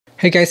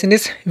Hey guys, in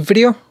this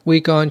video,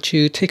 we're going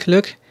to take a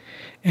look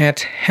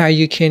at how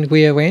you can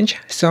rearrange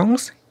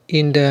songs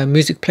in the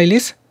music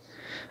playlist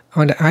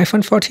on the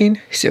iPhone 14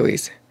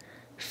 series.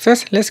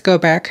 First, let's go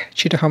back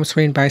to the home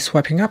screen by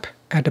swiping up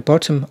at the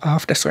bottom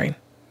of the screen.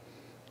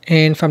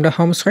 And from the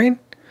home screen,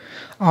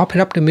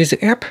 open up the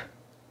music app.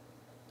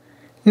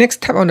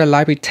 Next, tap on the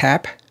library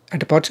tab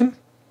at the bottom.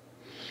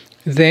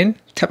 Then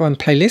tap on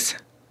playlist.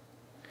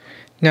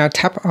 Now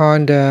tap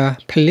on the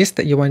playlist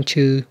that you want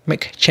to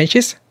make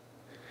changes.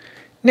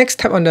 Next,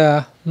 tap on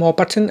the More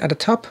button at the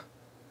top.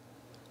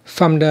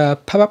 From the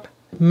pop-up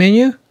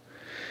menu,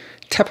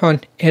 tap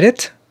on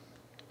Edit.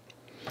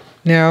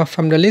 Now,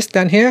 from the list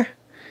down here,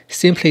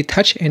 simply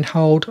touch and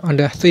hold on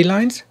the three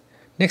lines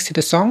next to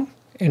the song,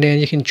 and then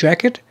you can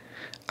drag it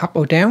up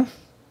or down,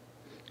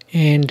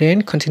 and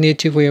then continue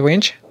to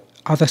rearrange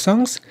other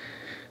songs.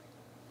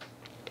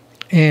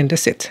 And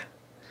that's it.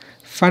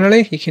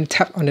 Finally, you can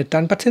tap on the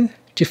Done button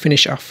to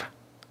finish off.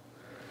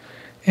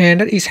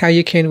 And that is how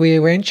you can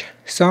rearrange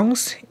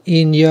songs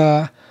in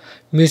your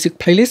music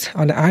playlist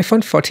on the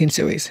iPhone 14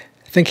 series.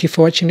 Thank you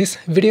for watching this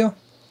video.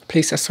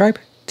 Please subscribe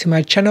to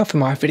my channel for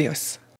more videos.